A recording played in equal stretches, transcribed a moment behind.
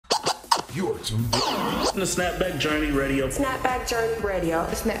You're tuned in. The Snapback Journey Radio. Snapback Journey Radio.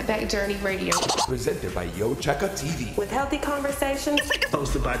 Snapback Journey Radio. Presented by Checka TV. With healthy conversations.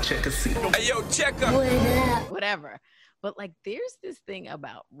 Hosted by Checka. Hey, yo, Checka. Whatever. But like, there's this thing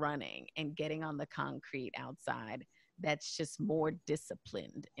about running and getting on the concrete outside that's just more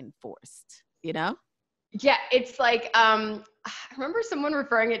disciplined and forced, you know? Yeah, it's like, I remember someone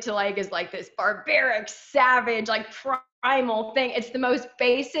referring it to like as like this barbaric, savage, like primal thing. It's the most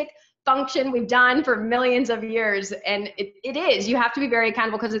basic function we've done for millions of years. And it is. You have to be very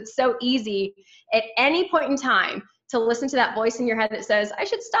accountable because it's so easy at any point in time to listen to that voice in your head that says, I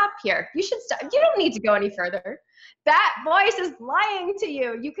should stop here. You should stop. You don't need to go any further. That voice is lying to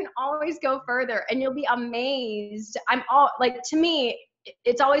you. You can always go further and you'll be amazed. To me,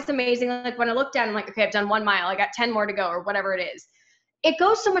 it's always amazing. Like when I look down, I'm like, okay, I've done 1 mile. I got 10 more to go or whatever it is. It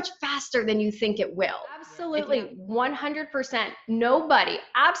goes so much faster than you think it will. Absolutely. 100%.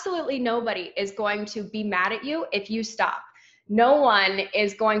 Absolutely nobody is going to be mad at you if you stop. No one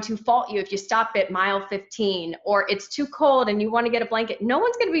is going to fault you if you stop at mile 15 or it's too cold and you want to get a blanket. No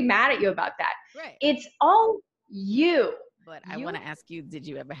one's going to be mad at you about that. Right. It's all you. But I want to ask you, did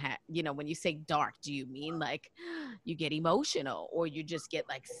you ever have, when you say dark, do you mean like you get emotional or you just get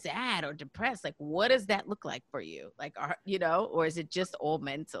like sad or depressed? Like, what does that look like for you? Like, or is it just all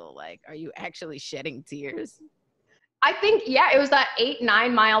mental? Like, are you actually shedding tears? I think, it was that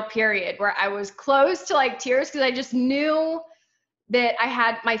 8-9 mile period where I was close to like tears because I just knew that I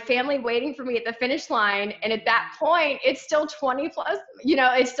had my family waiting for me at the finish line. And at that point, it's still 20 plus,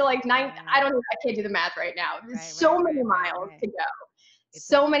 it's still like 9. I can't do the math right now. There's so many miles to go.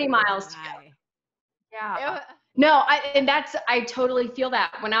 So many miles to go. Yeah. No, I totally feel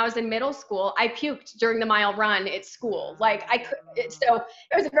that. When I was in middle school, I puked during the mile run at school. Like so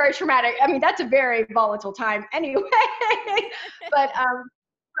it was a very traumatic, that's a very volatile time anyway. But,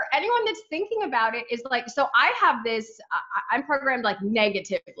 for anyone that's thinking about it is like, so I have this, I'm programmed like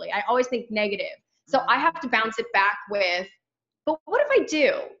negatively. I always think negative. So I have to bounce it back with, but what if I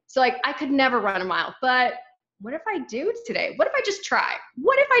do? So like, I could never run a mile, but what if I do today? What if I just try?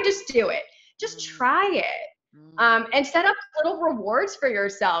 What if I just do it? Just try it. And set up little rewards for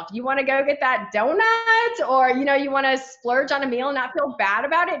yourself. You want to go get that donut or, you want to splurge on a meal and not feel bad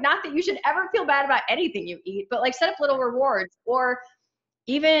about it. Not that you should ever feel bad about anything you eat, but like set up little rewards or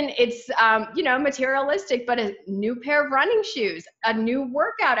even it's, materialistic, but a new pair of running shoes, a new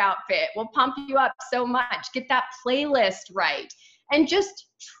workout outfit will pump you up so much. Get that playlist right and just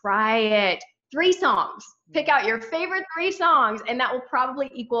try it. 3 songs. Pick out your favorite 3 songs, and that will probably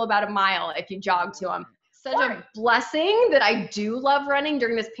equal about a mile if you jog to them. Such a blessing that I do love running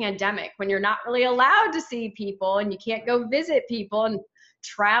during this pandemic when you're not really allowed to see people and you can't go visit people and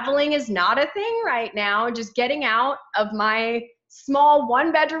traveling is not a thing right now. Just getting out of my small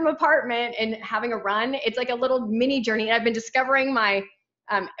 1-bedroom apartment and having a run. It's like a little mini journey. I've been discovering my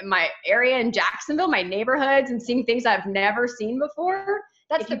area in Jacksonville, my neighborhoods, and seeing things I've never seen before.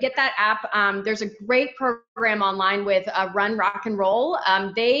 If you get that app, there's a great program online with Run Rock and Roll.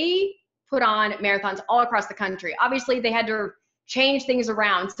 They put on marathons all across the country. Obviously, they had to change things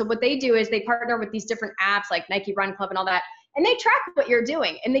around. So what they do is they partner with these different apps like Nike Run Club and all that, and they track what you're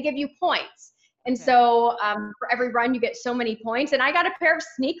doing and they give you points. And so for every run, you get so many points. And I got a pair of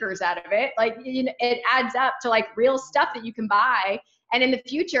sneakers out of it. Like, it adds up to like real stuff that you can buy. And in the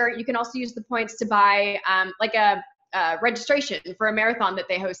future, you can also use the points to buy like a registration for a marathon that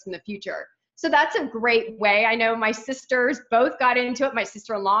they host in the future. So that's a great way. I know my sisters both got into it. My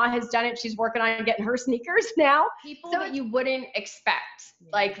sister-in-law has done it. She's working on getting her sneakers now. People that you wouldn't expect,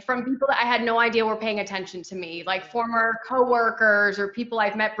 like from people that I had no idea were paying attention to me, like former coworkers or people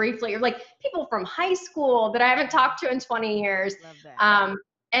I've met briefly, or like people from high school that I haven't talked to in 20 years. Love that.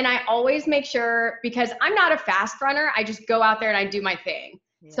 And I always make sure, because I'm not a fast runner, I just go out there and I do my thing.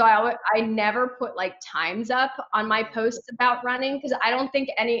 Yeah. So I never put like times up on my posts about running because I don't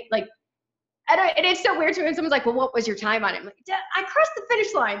think and it's so weird to me when someone's like, well, what was your time on it? I'm like, I crossed the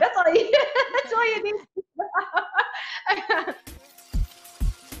finish line. That's all you need.